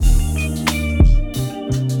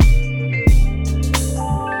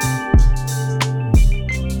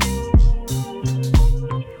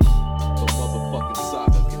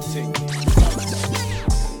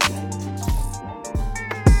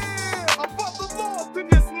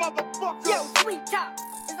Yo, sweet top.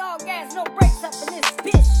 It's all gas, no brakes up in this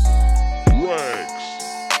bitch. Rex.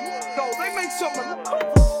 Yo, they make something.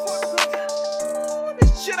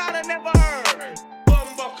 This shit I done never heard.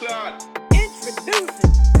 Bumbuckler.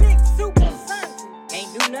 Introducing Big Super Sanavi.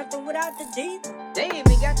 Ain't do nothing without the diesel. They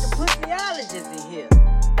even got the pussyologist in here.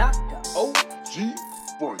 Dr. O.G.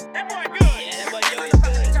 Boy. That boy good. Yeah, that boy good.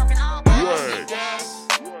 Talking all Rex.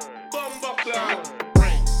 Bumbuckler.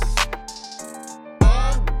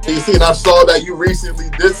 DC, and I saw that you recently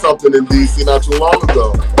did something in DC not too long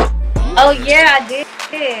ago. Oh yeah, I did.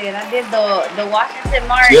 I did the Washington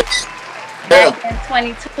March back in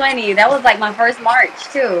 2020. That was like my first march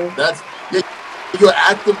too. That's you're an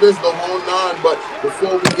activist, the whole nine. But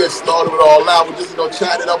before we get started with all that, we're just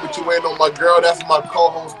chat it up with you. Waiting on my girl. That's my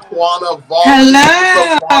co-host Quana Vaughn.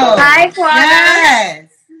 Hello. Hi, Quana. Yes.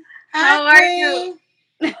 How are you?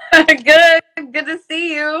 Good. Good to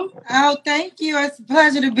see you. Oh, thank you. It's a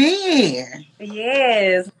pleasure to be here.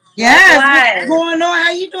 Yes. Yes. Likewise. What's going on?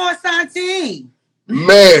 How you doing, Santi?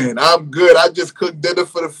 Man, I'm good. I just cooked dinner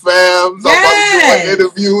for the fams. I'm about to do an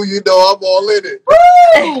interview. You know, I'm all in it.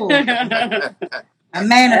 Woo! A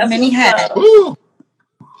man of many hats. Woo!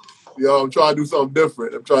 Yo, I'm trying to do something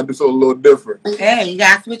different. I'm trying to do something a little different. Hey, you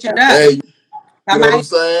gotta switch it up. Hey, you know what I'm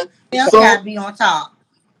saying? Else gotta be on top.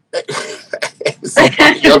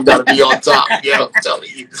 Somebody else gotta be on top. Yeah, I'm telling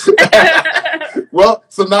you. Well,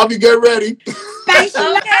 so now we get ready. Thanks a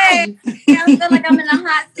lot. Okay. I feel like I'm in a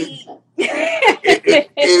hot seat. It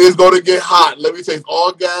is going to get hot. Let me tell you,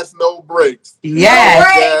 all gas, no brakes. Yes.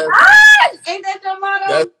 Ain't that your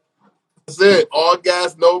motto? That's it. All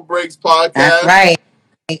gas, no brakes podcast. That's right.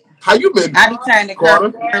 How you been? I be trying to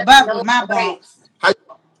curb up with my bumps. How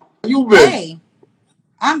you been? Hey,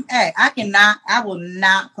 I will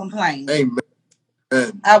not complain. Amen.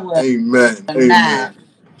 I will. Amen. Not.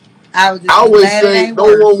 I was just I always glad say it no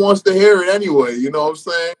ain't one wants to hear it anyway. You know what I'm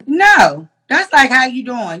saying? No, that's like how you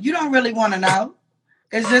doing. You don't really want to know.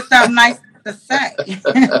 It's just something nice to say.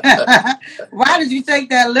 Why did you take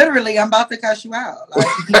that literally? I'm about to cuss you out. Like,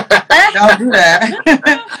 don't do that.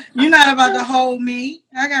 You're not about to hold me.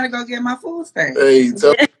 I gotta go get my food stamp. Hey,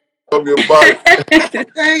 tell me about it.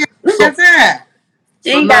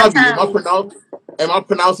 Sanavi, am I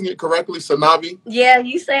pronouncing it correctly? Sanavi? Yeah,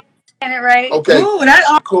 you saying it right. Okay. Ooh,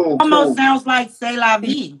 that Cool. almost sounds like C'est la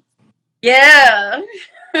vie. Yeah.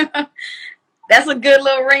 That's a good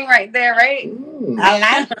little ring right there, right? I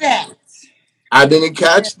like that. I didn't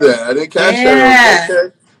catch that. that.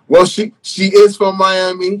 Okay. Well, she is from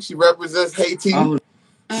Miami. She represents Haiti. Oh.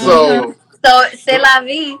 So c'est la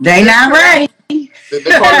vie. They not ready. They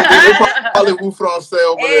call it Wu Francais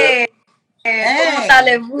over there. Comment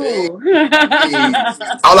allez-vous?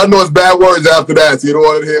 All I know is bad words after that, so you don't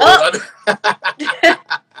want to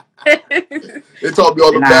hear They taught me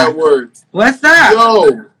all the bad words. What's up?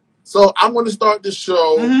 Yo, so I'm going to start the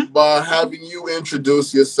show by having you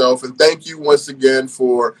introduce yourself, and thank you once again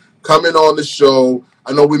for coming on the show.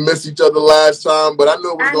 I know we missed each other last time, but I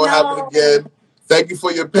knew it was going to happen again. Thank you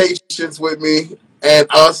for your patience with me and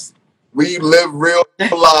us. We live real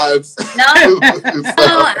lives. No,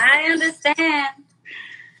 I understand.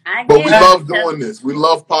 But we love doing this. We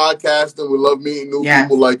love podcasting. We love meeting new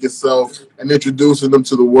people like yourself and introducing them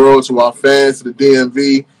to the world, to our fans, to the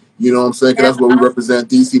DMV. You know what I'm saying? Because that's what we represent,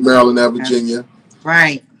 D.C., Maryland, and Virginia.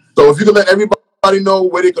 Right. So if you can let everybody know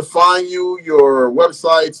where they can find you, your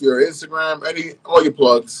websites, your Instagram, all your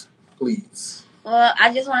plugs, please. Well,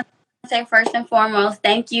 I just want to say first and foremost,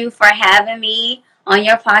 thank you for having me on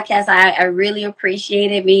your podcast. I really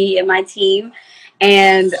appreciated me and my team.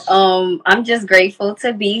 And I'm just grateful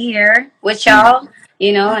to be here with y'all,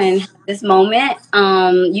 in this moment.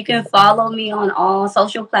 You can follow me on all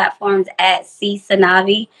social platforms at C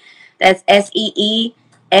Sanavi. That's SeeSanavi.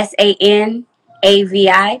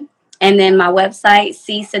 And then my website,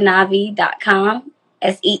 cSanavi.com.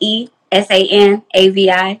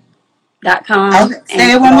 SeeSanavi.com. Okay.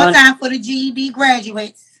 Say it one more time for the GED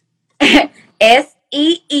graduates.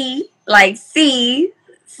 SEE, like C,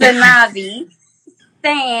 Sanavi.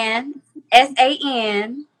 San,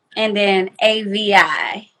 SAN, and then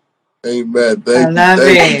AVI. Amen. Thank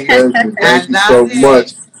you so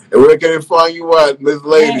much. And where can they find you at, Miss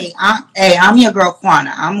Lady? I'm your girl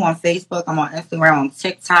Quana. I'm on Facebook. I'm on Instagram. I'm on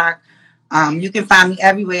TikTok. You can find me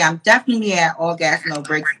everywhere. I'm definitely at All Gas No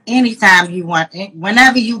Brakes anytime you want.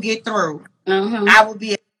 Whenever you get through, I will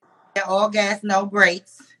be at All Gas No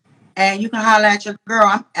Brakes, and you can holler at your girl.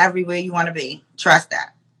 I'm everywhere you want to be. Trust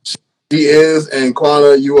that. She is, and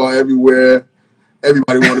Quana, you are everywhere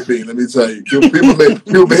everybody want to be. Let me tell you. People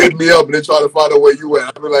hit me up and they try to find out where you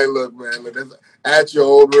at. I be like, look, man, At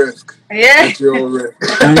your own risk. Yeah. At your own risk.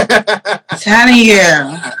 Telling you.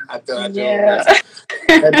 At your own risk.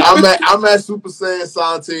 And I'm at Super Saiyan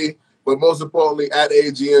Santi, but most importantly at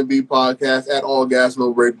AGMB Podcast, at All Gas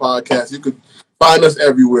No Break Podcast. You could find us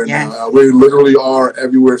everywhere now. We literally are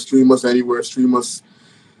everywhere. Stream us anywhere. Stream us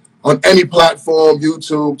on any platform,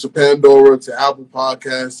 YouTube to Pandora to Apple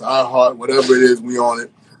Podcasts, iHeart, whatever it is, we on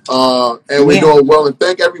it. And we're doing well. And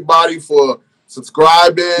thank everybody for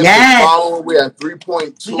subscribing, for following. We're at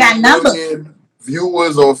 3.2 million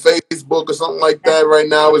viewers on Facebook or something like that right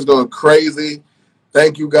now. It's going crazy.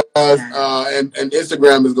 Thank you guys. And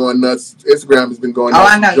Instagram is going nuts. Instagram has been going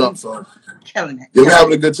nuts. I know. Jump, so. Killing it. Yeah, we're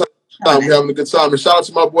having a good time. We're having a good time. And shout out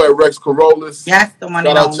to my boy Rex Corollas. Yes, the one.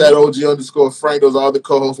 Shout out to OG_Frank. Those are all the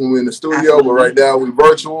co-hosts when we're in the studio. But right now we're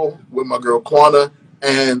virtual with my girl Quana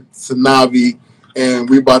and Sanavi. And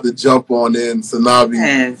we about to jump on in.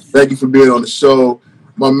 Sanavi, thank you for being on the show.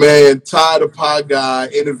 My man Ty the Pod Guy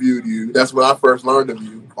interviewed you. That's when I first learned of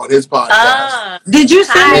you on his podcast. Did you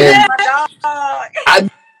send me that?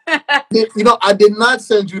 I did not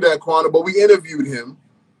send you that, Quana, but we interviewed him.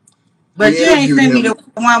 But you ain't send me the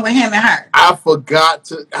one with him and her. I forgot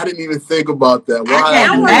to. I didn't even think about that. Why? I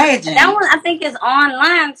can't imagine. That one I think is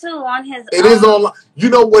online too on his. It is online. You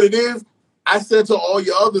know what it is? I sent to all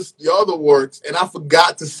your other works, and I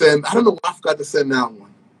forgot to send. I don't know why I forgot to send that one.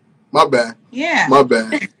 My bad. Yeah. My bad.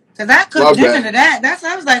 Because I cooked dinner to that. That's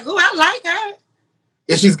I was like, oh, I like her.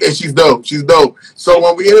 And she's dope. She's dope. So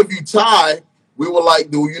when we interviewed Ty, we were like,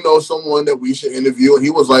 do you know someone that we should interview? And he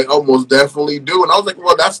was like, oh, most definitely do. And I was like,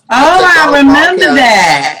 well, that's I remember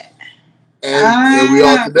that. And here we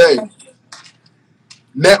are today.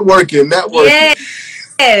 Networking.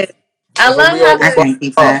 Yes. I love how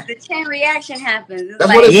the chain reaction happens.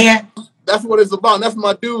 That's what it's about. That's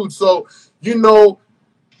my dude. So,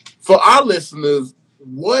 for our listeners,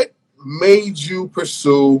 what made you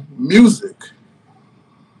pursue music?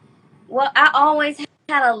 Well, I always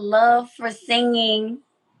had a love for singing.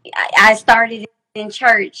 I started in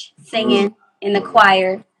church singing in the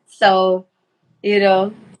choir. So,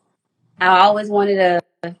 I always wanted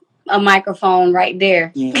a microphone right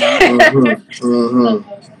there. Yeah. So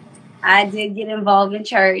I did get involved in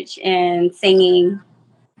church and singing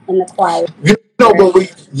in the choir. But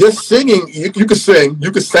just singing, you could sing.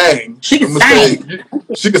 You could sing. She could sing.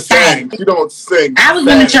 She could sing. She don't sing. I was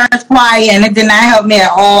in the church choir and it did not help me at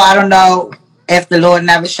all. I don't know if the Lord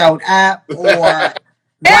never showed up or what.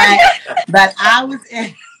 But I was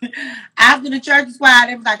in, after the church choir,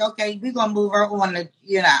 they was like, okay, we're going to move her on to,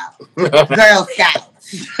 Girl Scouts.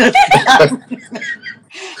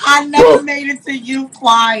 I never made it to youth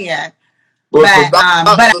choir. But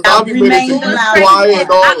I remained allowed. I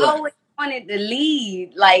always wanted to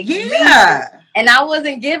lead, lead, and I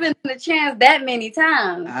wasn't given the chance that many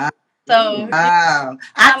times. So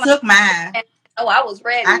I took mine. I was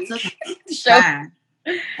ready. I took mine.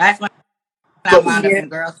 That's when I wound up in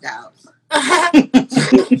Girl Scouts.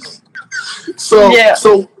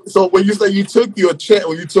 So when you say you took your chance,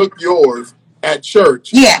 when you took yours at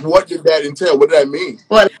church, what did that entail? What did that mean?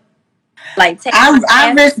 Well,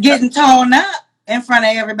 I risked getting torn up in front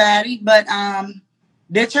of everybody, but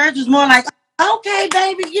the church was more like, okay,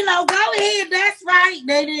 baby, go ahead, that's right.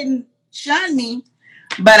 They didn't shun me,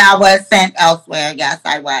 but I was sent elsewhere. Yes,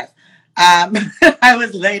 I was. I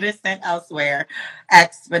was later sent elsewhere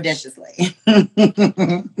expeditiously.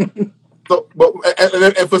 So,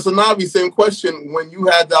 and for Sanavi, same question. When you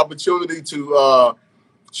had the opportunity to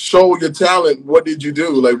show your talent, what did you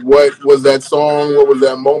do? Like, what was that song? What was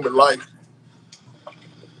that moment like?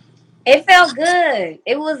 It felt good.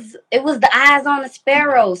 It was the Eyes on the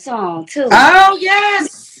Sparrow song too. Oh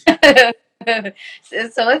yes.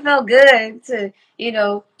 So it felt good to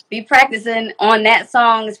be practicing on that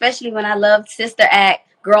song, especially when I loved Sister Act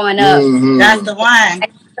growing up. Mm-hmm. That's the one. I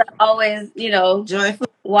used to always joyful,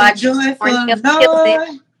 watch joyful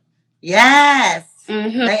Lord. Yes,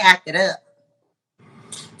 they acted up.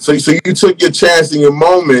 So you took your chance in your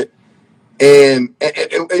moment. And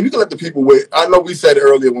you can let the people wait. I know we said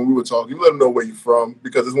earlier when we were talking, you let them know where you're from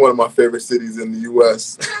because it's one of my favorite cities in the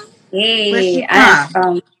U.S. Hey, I'm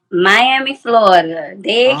from Miami, Florida,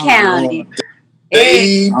 Dade County.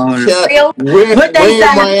 Dade County. What they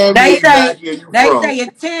say? They say a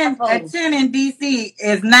 10 in D.C.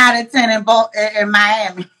 is not a 10 in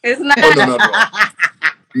Miami. It's not.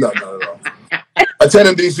 No. A 10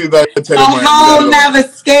 in D.C. is not a 10 in Miami. A whole nother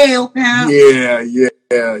scale, pal. Yeah.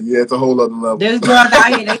 It's a whole other level. There's girls out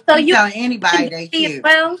here, they telling anybody they cute. As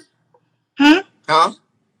well? Huh?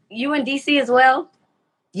 You in DC as well?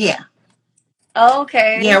 Yeah.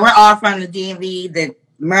 Okay. Yeah, we're all from the DMV, the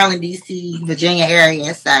Maryland, D.C., Virginia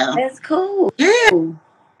area. So That's cool. Yeah.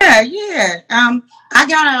 I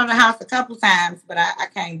got out of the house a couple times, but I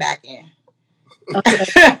came back in. Okay.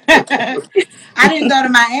 I didn't go to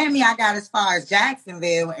Miami. I got as far as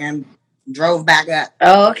Jacksonville and drove back up.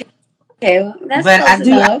 Oh, okay. Okay, that's But close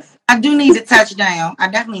enough. I do need to touch down. I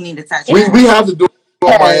definitely need to touch down. We have to do a Go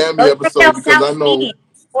Miami check episode out because I South know. Beach,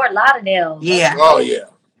 Fort Lauderdale. Yeah. Oh yeah.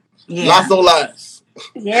 Las Olas.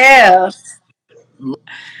 Yeah.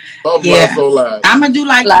 Love Las Olas. I'm gonna do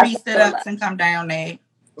like 3 sit-ups and come down there.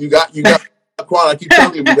 You got Quan, I keep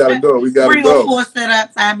telling you we gotta go. We gotta 3 go. or 4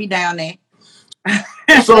 sit-ups, I'll be down there.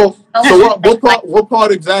 So what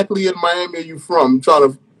part exactly in Miami are you from? I'm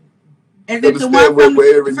trying to Is it the one from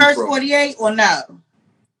the first 48 or no?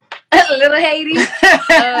 Little Haiti.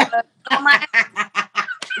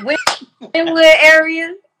 Wynwood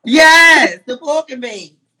area. Yes, the pork and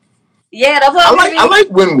beans. Yeah, the pork and beans. I like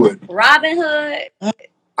Wynwood. Robin Hood.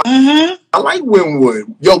 Mm-hmm. I like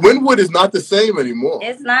Wynwood. Yo, Wynwood is not the same anymore.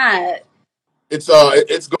 It's not. It's going.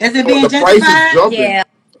 Is it being the price is jumping. Yeah.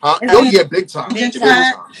 Huh? Oh yeah, big time. Big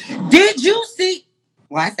time. Did you see?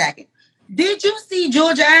 1 second. Did you see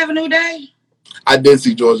Georgia Avenue Day? I did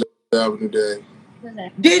see Georgia Avenue Day.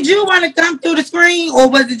 Did you want to come through the screen, or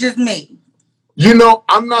was it just me? You know,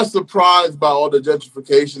 I'm not surprised by all the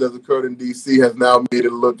gentrification that's occurred in D.C. has now made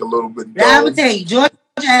it look a little bit dull. I would tell you, Georgia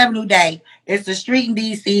Avenue Day. It's a street in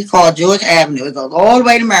D.C. called Georgia Avenue. It goes all the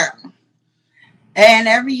way to Maryland. And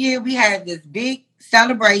every year we have this big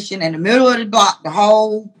celebration in the middle of the block. The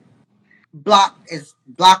whole block is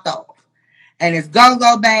blocked off. And it's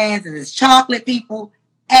go-go bands and it's chocolate people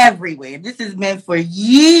everywhere. This has been for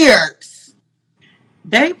years.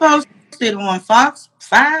 They posted on Fox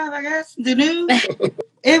 5, I guess, the news.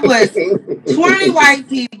 It was 20 white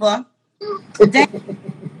people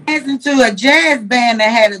dancing to a jazz band that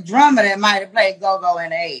had a drummer that might have played go-go in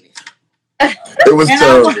the 80s. It was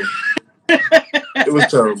terrible. It was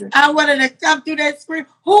terrible. I wanted to come through that screen.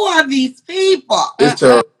 Who are these people? It's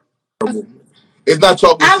terrible. It's not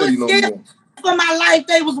Chocolate City no more. For my life,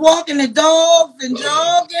 they was walking the dogs and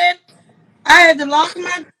jogging. I had to lock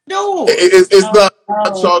my door. It's not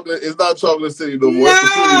chocolate. It's not Chocolate City no more.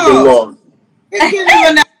 It's been lost. It's giving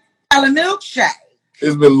me a milkshake.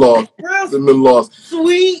 It's been lost. It's been lost.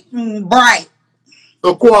 Sweet and bright.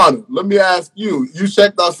 So, Kwana, let me ask you. You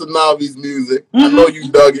checked out Sanavi's music. Mm-hmm. I know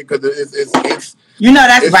you dug it because it's you know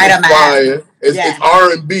that's right up my alley. It's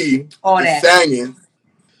R&B. All that. Singing.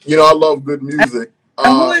 You know, I love good music.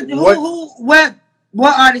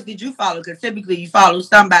 What artist did you follow? Because typically you follow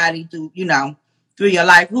somebody through your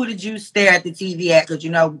life. Who did you stare at the TV at? Because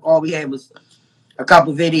all we had was a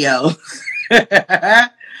couple videos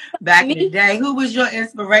back in the day. Who was your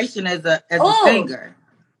inspiration as a singer?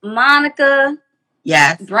 Monica.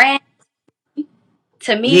 Yes. Brand.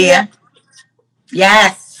 Tamia. Yeah.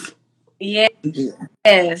 Yes. Yeah.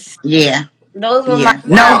 Yes. Yeah. Those were my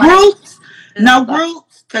no groups. No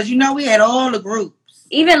groups. Because we had all the groups.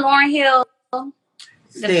 Even Lauryn Hill.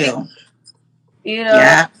 Still.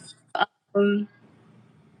 Yeah.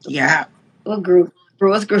 Yeah. What group?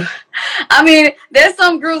 I mean, there's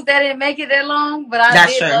some groups that didn't make it that long, but I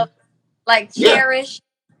did love, like Cherish.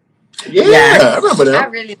 Yeah, I remember that. I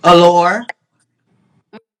really Allure.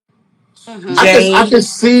 Mm-hmm. I can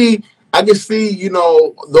see,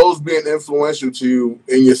 those being influential to you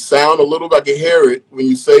in your sound a little bit. I can hear it when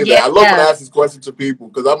you say that. I love when I ask this question to people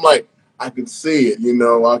because I'm like, I can see it,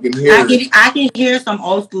 I can hear it. I can hear some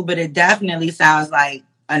old school, but it definitely sounds like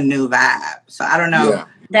a new vibe. So I don't know.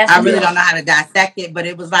 Yeah. I really don't know how to dissect it, but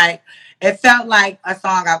it was like, it felt like a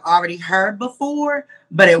song I've already heard before,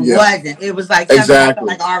 but it wasn't. It was like something I felt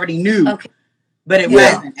like I already knew, but it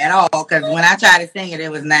wasn't at all. Because when I tried to sing it,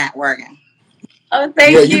 it was not working. Oh,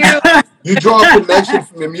 thank you. You draw a connection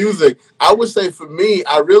from your music. I would say for me,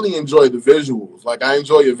 I really enjoy the visuals. Like I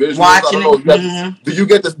enjoy your visuals. Watching I don't know. Do you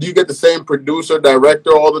get the same producer,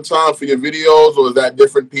 director all the time for your videos, or is that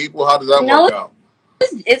different people? How does that work out?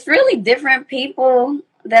 It's really different people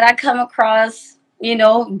that I come across,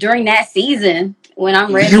 during that season when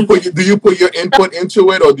I'm ready. Do you put your input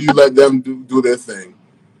into it, or do you let them do their thing?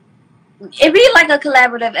 It'd be like a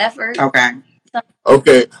collaborative effort.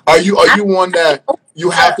 Okay. Are you one that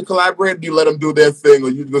you have to collaborate? Do you let them do their thing,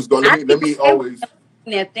 or you just go? Let me always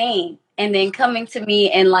their thing, and then coming to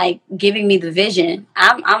me and like giving me the vision.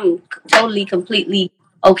 I'm totally, completely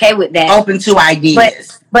okay with that. Open to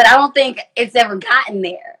ideas, but I don't think it's ever gotten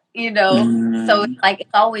there. So it's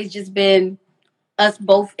always just been us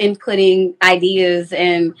both inputting ideas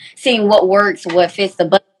and seeing what works, what fits the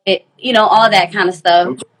budget, all that kind of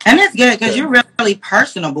stuff. And it's good because you're really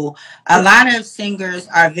personable. A lot of singers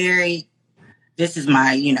are very this is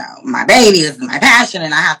my, my baby, this is my passion,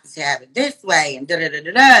 and I have to have it this way, and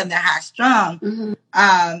and they're high strung.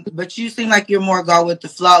 Mm-hmm. But you seem like you're more go with the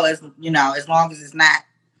flow, as as long as it's not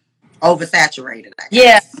oversaturated. I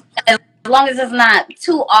guess. Yeah, as long as it's not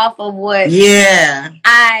too off of what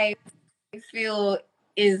I feel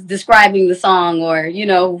is describing the song, or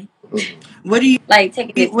what do you like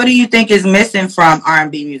taking it. What do you think is missing from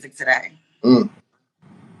R&B music today?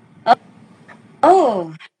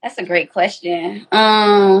 Oh, that's a great question.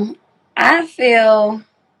 I feel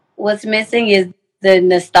what's missing is the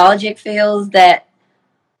nostalgic feels that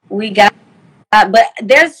we got. But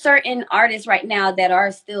there's certain artists right now that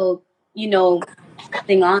are still,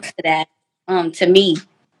 holding on to that. To me,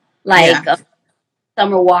 like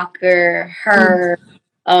Summer Walker, her,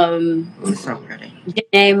 so pretty,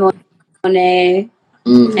 Janae Monáe,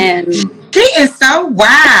 and she is so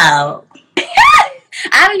wild.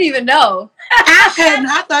 I didn't even know.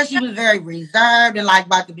 I thought she was very reserved and like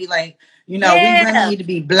about to be like, we really need to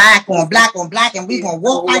be black on black on black, and we gonna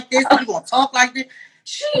walk like this, and we gonna talk like this.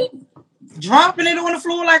 She dropping it on the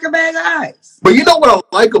floor like a bag of ice. But you know what I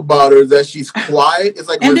like about her is that she's quiet. It's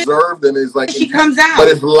like reserved, and it's like she comes out, but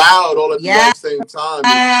it's loud all at the same time.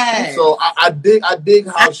 And so I dig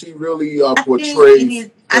how she really portrays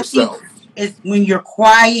herself. It's when you're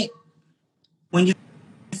quiet, when you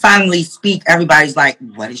finally speak, everybody's like,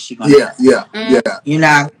 "What is she gonna say?"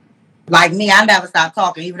 Yeah. Like me, I never stop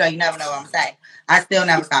talking, even though you never know what I'm saying. I still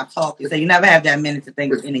never stop talking, so you never have that minute to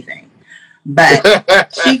think of anything.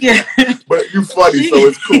 But she gives. But you funny, so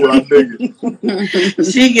it's cool. I dig it.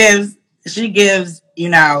 She gives. You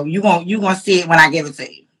gonna see it when I give it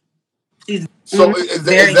to you. She's so is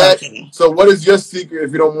that so? What is your secret,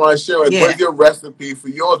 if you don't mind sharing? What is your recipe for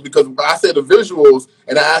yours? Because I said the visuals,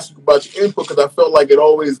 and I asked you about your input because I felt like it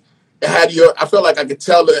had your. I felt like I could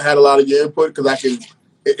tell that it had a lot of your input because I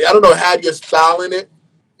don't know, it had your style in it.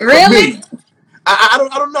 Really? I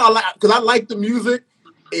don't know. Because I like the music.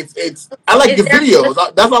 I like the videos.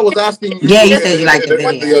 That's why I was asking you. Yeah, you said you like the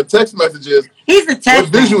video. The text messages. He's a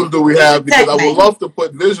text. What visuals do we have? Because I would love to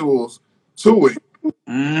put visuals to it.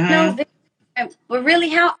 No, but really,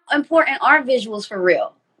 how important are visuals for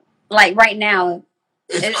real? Like right now,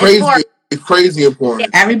 it's crazy. It's crazy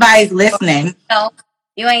important. Everybody's listening.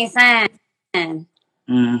 You ain't saying.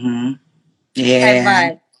 Mm-hmm.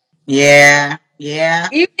 Yeah. Yeah. Yeah.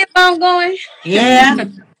 You get where I'm going? Yeah.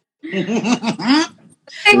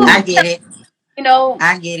 I get it.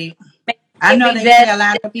 I get it. I know they say a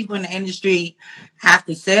lot of people in the industry have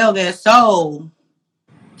to sell their soul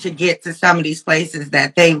to get to some of these places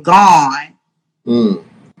that they've gone. And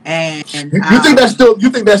you think that's still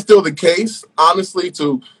the case? Honestly,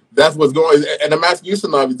 that's what's going. And I'm asking you,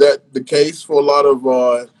 Sanavi, is that the case for a lot of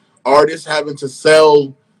artists having to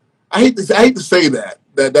sell? I hate to say that.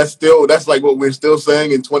 That's like what we're still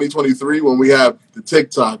saying in 2023 when we have the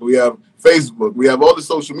TikTok, we have Facebook, we have all the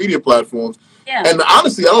social media platforms. Yeah. And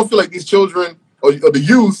honestly, I don't feel like these children or the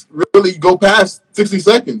youth really go past 60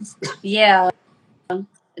 seconds. Yeah.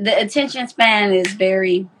 The attention span is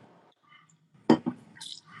very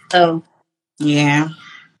so. Yeah.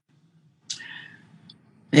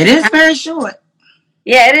 It is very short.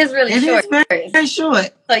 Yeah, it is really short. It is very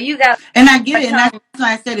short. So you got, and I get it. And that's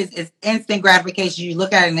why I said it's instant gratification. You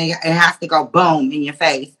look at it and it has to go boom in your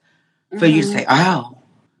face for you to say, "Oh,"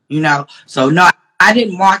 So no, I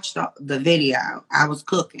didn't watch the video. I was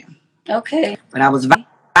cooking. Okay, but I was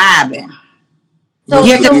vibing. So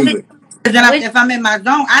if I'm in my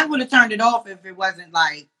zone, I would have turned it off if it wasn't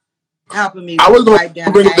like helping me. I was going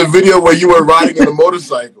to bring up the video where you were riding in a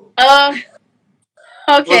motorcycle.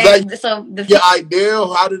 Okay, so your idea?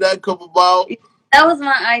 How did that come about? That was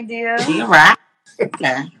my idea. You're right.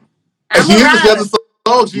 Okay. And she got the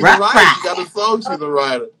song. She's a rider. She got a song. She's a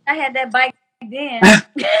rider. I had that bike then.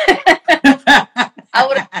 I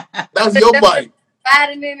would. That's your bike.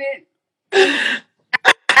 Riding in it.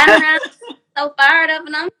 I'm so fired up,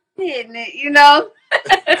 and I'm hitting it.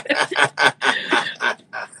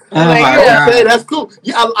 Okay, that's cool.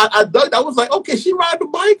 Yeah, I dug. I was like, okay, she ride the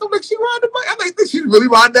bike. I'm like, she ride the bike. I'm like, she really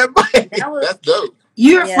ride that bike. That's dope.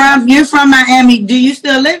 You're from Miami. Do you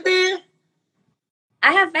still live there?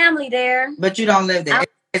 I have family there, but you don't live there.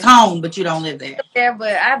 It's home, but you don't live there.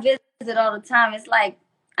 But I visit all the time. It's like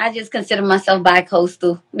I just consider myself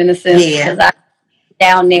bi-coastal in a sense because I'm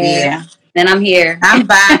down there, and I'm here. I'm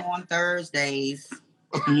by on Thursdays.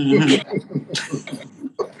 On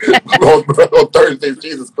Thursdays,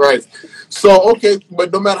 Jesus Christ. So okay,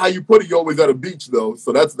 but no matter how you put it, you always at a beach though.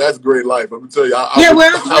 So that's great life. I'm gonna tell you.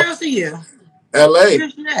 Where else are you? L.A.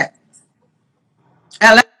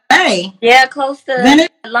 L.A. Yeah, close to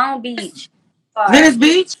Long Beach. Venice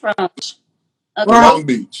Beach. From Long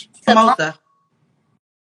Beach. Formosa.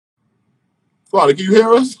 Florida, can you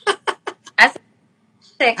hear us? I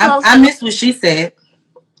said close. I missed what she said.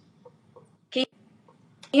 Can you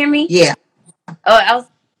hear me? Yeah. Oh, I was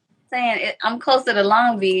saying I'm closer to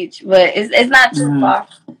Long Beach, but it's not too far.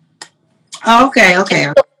 Oh, okay.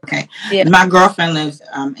 Yeah. My girlfriend lives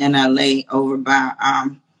in LA over by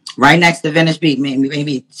right next to Venice Beach,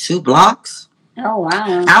 maybe 2 blocks. Oh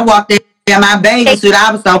wow! I walked there in my bathing suit.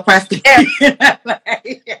 I was so pressed to get in LA.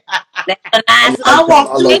 I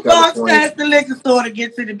walked 2 blocks past the liquor store to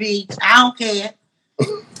get to the beach. I don't care.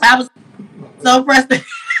 I was so pressed.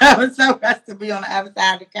 I was so pressed to be on the other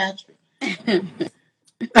side of the country.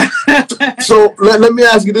 So let me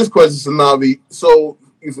ask you this question, Sanavi. So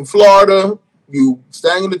you're from Florida. You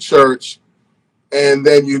sang in the church, and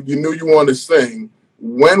then you knew you wanted to sing.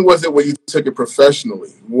 When was it when you took it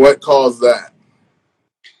professionally? What caused that?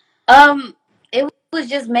 It was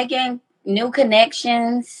just making new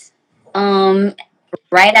connections. Right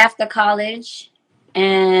after college,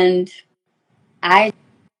 and I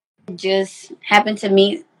just happened to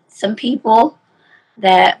meet some people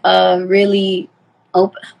that really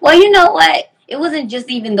open. Well, you know what? It wasn't just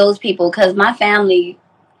even those people because my family,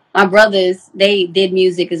 my brothers, they did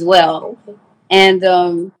music as well, and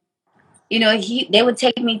they would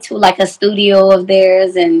take me to like a studio of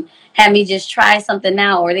theirs and have me just try something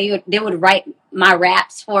out, or they would write my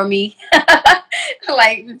raps for me,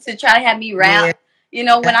 like to try to have me rap.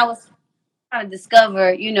 Yeah. When I was trying to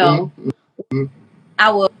discover, I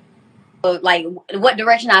would like what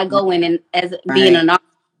direction I go in and as being an artist.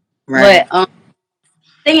 Right. But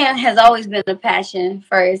singing has always been a passion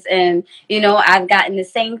first, and I've gotten to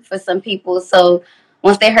sing for some people. So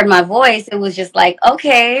once they heard my voice, it was just like,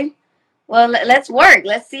 okay, well, let's work.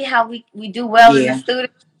 Let's see how we do well in the studio,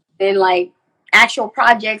 and like actual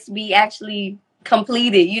projects be actually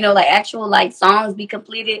completed. Like actual like songs be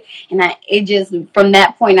completed, and it just from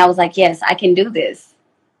that point I was like, yes, I can do this.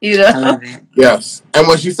 I love it. Yes. And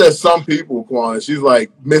when she says some people, Quan, she's like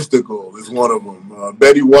Mystical is one of them.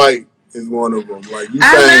 Betty White is one of them. Like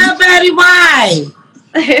I love Betty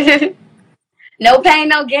White. No pain,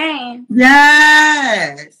 no gain.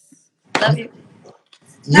 Yes. Love you.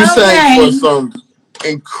 You sang for some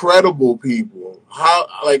incredible people. How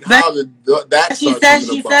did that she start?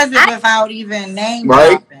 She says it without even name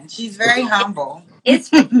dropping. She's very humble.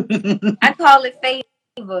 I call it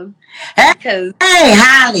favor. Hey,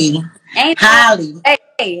 Holly. Holly.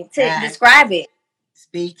 Hey, to describe it.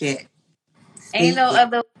 Speak it. Ain't no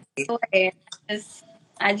other way.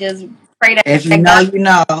 I just pray that if you know, God you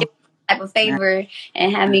know. Type of favor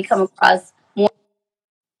and have me come across more.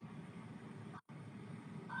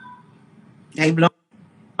 They blowing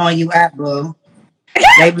you out, bro.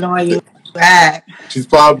 They blowing you out. She's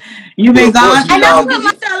probably. You been gone too long. Did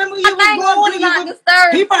you tell him who you was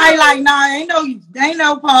going? He probably like, nah, ain't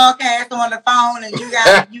no podcast on the phone, and you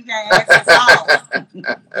can't answer the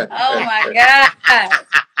phone. Oh my God.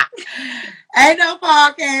 Ain't no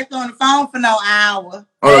podcast on the phone for no hour.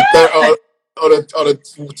 On a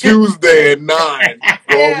Tuesday at 9.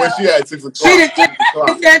 Well, when she had 6 o'clock. She just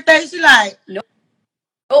that thing. She like,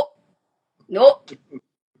 nope.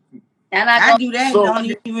 And I do that. Don't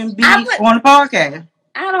even be on the podcast.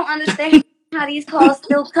 I don't understand how these calls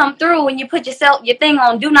still come through when you put your thing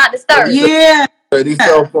on do not disturb. Yeah. These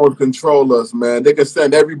cell phones control us, man. They can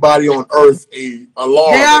send everybody on Earth a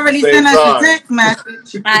alarm. They already sent us a text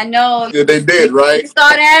message. I know. Yeah, they did, right? You saw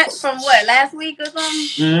that from what, last week or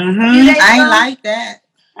something? Mm-hmm. I ain't like that.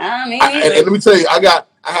 I mean, and let me tell you, I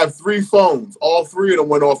have 3 phones. All 3 of them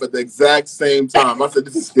went off at the exact same time. I said,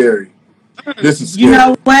 this is scary. This is scary. You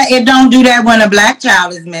know what? It don't do that when a black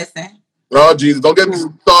child is missing. Oh, Jesus. Don't get me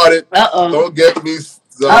started. Don't get me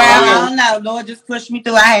started. I don't know. Lord just pushed me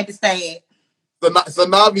through. I had to say it.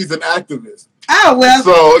 Sanavi's an activist. Oh, well.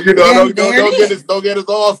 So, don't get us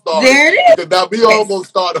all started. There it is. Because now we almost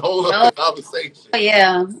started a whole other conversation. Oh,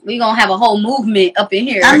 yeah. We're going to have a whole movement up in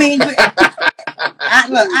here. I mean,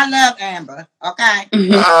 I love Amber, okay?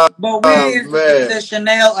 But where is the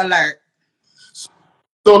Chanel alert?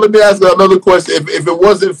 So let me ask you another question. If it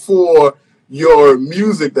wasn't for your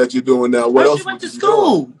music that you're doing now, what else? She went to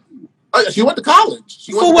school. She went to college.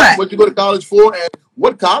 For what? What did you go to college for, and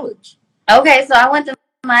what college? Okay, so I went to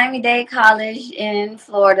Miami-Dade College in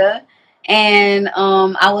Florida, and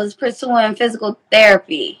I was pursuing physical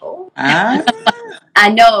therapy. I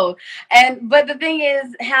know. But the thing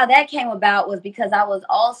is, how that came about was because I was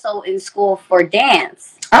also in school for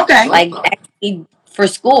dance. Okay. Like actually for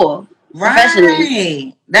school. Right.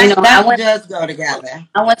 That does go together.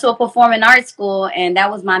 I went to a performing arts school, and that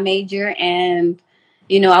was my major, and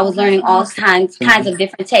I was learning all kinds of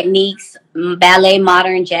different techniques, ballet,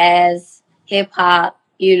 modern, jazz, hip hop,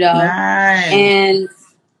 Nice.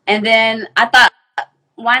 and then I thought,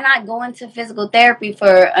 why not go into physical therapy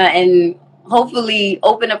and hopefully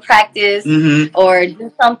open a practice or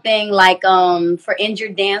do something like for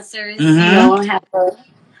injured dancers, have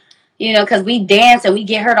because we dance and we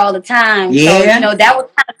get hurt all the time. Yeah. So, that was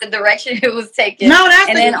kind of the direction it was taking. No,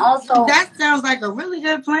 that sounds like a really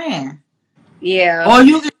good plan. Yeah. Or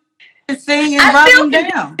you can sing and rub them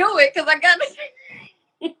down. Do it because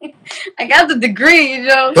I got the degree,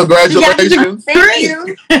 Congratulations. Thank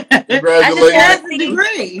you. Congratulations. I just got the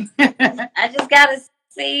degree. I just got to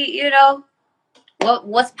see,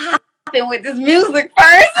 what's popping with this music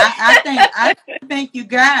first. I think you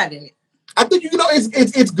got it. I think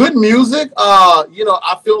it's good music.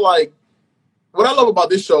 I feel like what I love about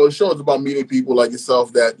this show is about meeting people like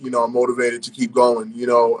yourself that are motivated to keep going.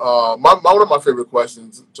 One of my favorite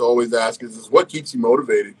questions to always ask is what keeps you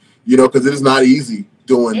motivated? Because it is not easy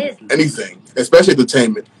doing anything, especially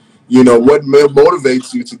entertainment. What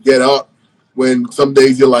motivates you to get up when some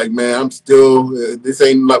days you're like, man, I'm still this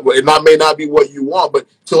ain't like it may not be what you want, but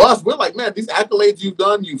to us, we're like, man, these accolades you've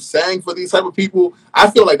done, you've sang for these type of people. I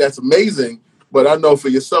feel like that's amazing, but I know for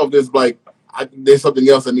yourself, there's something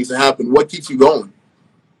else that needs to happen. What keeps you going?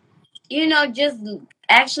 Just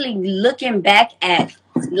actually looking back at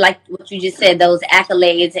like what you just said, those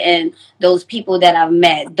accolades and those people that I've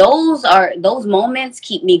met. Those moments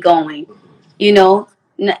keep me going.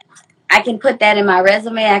 I can put that in my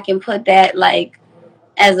resume. I can put that like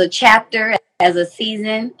as a chapter, as a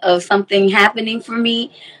season of something happening for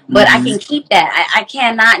me. But I can keep that. I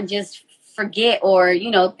cannot just forget or,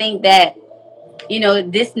 think that,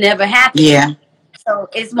 this never happened. Yeah. So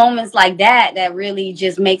it's moments like that that really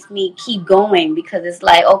just makes me keep going because it's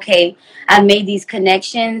like, okay, I've made these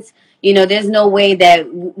connections. There's no way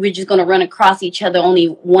that we're just going to run across each other only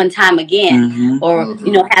one time again or,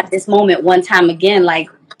 have this moment one time again. Like,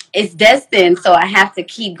 it's destined, so I have to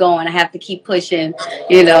keep going. I have to keep pushing,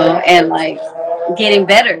 and like getting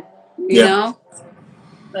better, you know.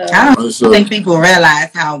 So. I don't think people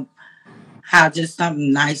realize how just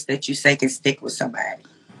something nice that you say can stick with somebody.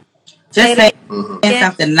 Just say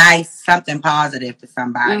something nice, something positive to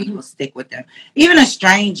somebody will stick with them. Even a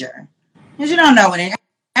stranger, because you don't know when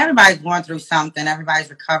everybody's going through something. Everybody's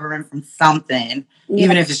recovering from something,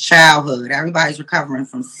 even if it's childhood. Everybody's recovering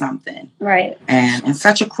from something, right? And in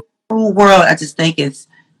such a cruel world, I just think it's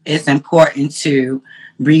important to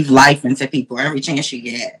breathe life into people every chance you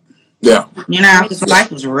get. Yeah, because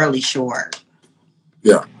life was really short.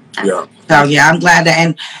 Yeah. Yeah. So I'm glad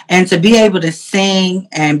that and to be able to sing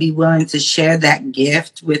and be willing to share that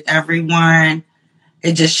gift with everyone,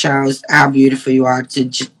 it just shows how beautiful you are to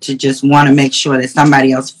just want to make sure that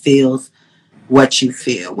somebody else feels what you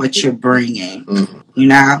feel, what you're bringing.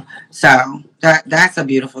 So that's a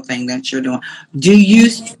beautiful thing that you're doing. Do you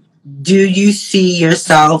see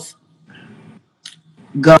yourself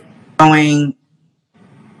going?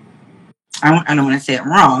 I don't want to say it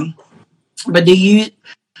wrong, but do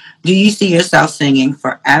you see yourself singing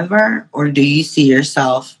forever, or do you see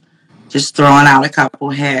yourself just throwing out a couple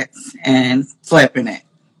hits and flipping it?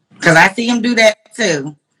 Because I see him do that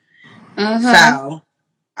too. So,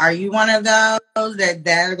 are you one of those that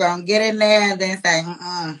are going to get in there and then say,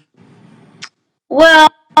 Well,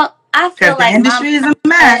 I feel like the industry is a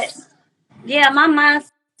mess. Yeah, my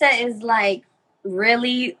mindset is like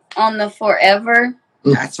really on the forever.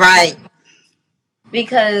 That's right.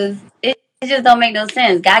 Because it just don't make no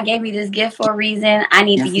sense. God gave me this gift for a reason. I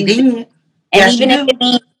need to use it. And even if it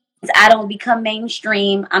means I don't become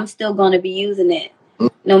mainstream, I'm still going to be using it.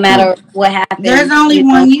 No matter what happens. There's only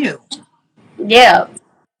one you. Yeah.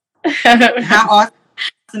 How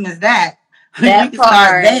awesome is that? That you can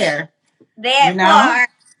start there. That part.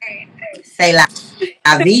 Say la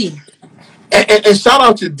vie. And shout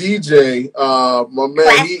out to DJ, my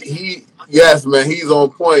man. Yes, man. He's on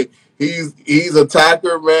point. He's a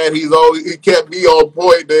attacker, man. He kept me on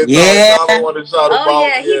point. The entire time I want to shout him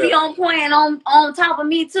out. He be on point and on top of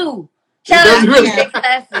me too. Shout out to DJ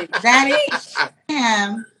Classic. That is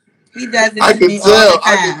him. He does it. I can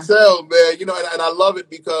tell, man. And I love it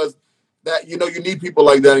because that you need people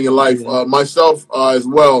like that in your life. Myself as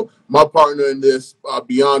well. My partner in this,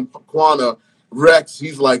 beyond Quana, Rex.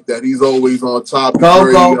 He's like that. He's always on top.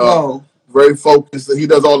 Go. Very focused. He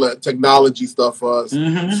does all the technology stuff for us.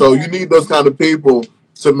 So you need those kind of people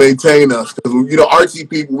to maintain us. Because, artsy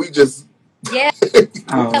people, we just... Yeah.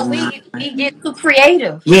 We get too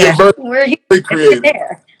creative. Yeah. We're very creative.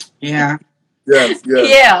 There. Yeah. Yes.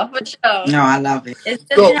 Yeah, for sure. No, I love it.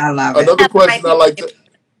 I love it. Another question I like to...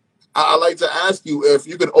 I like to ask you if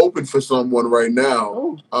you could open for someone right now.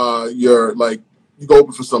 Ooh. You're like you go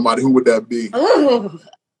open for somebody. Who would that be? Ooh.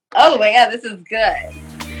 Oh my God, this is good.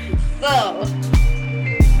 So.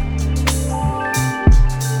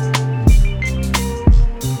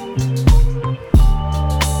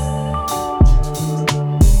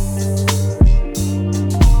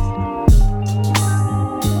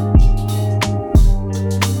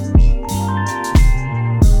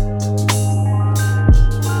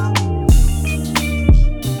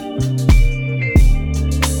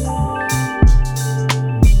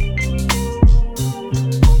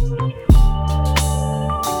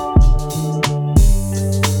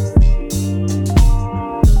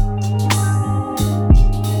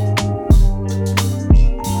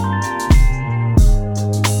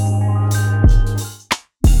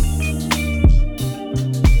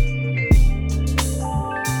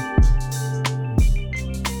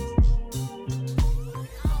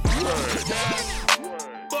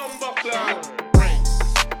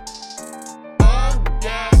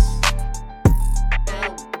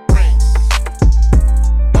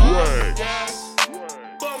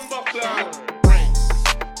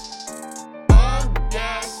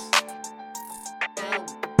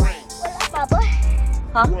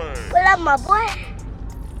 Huh? What up, my boy?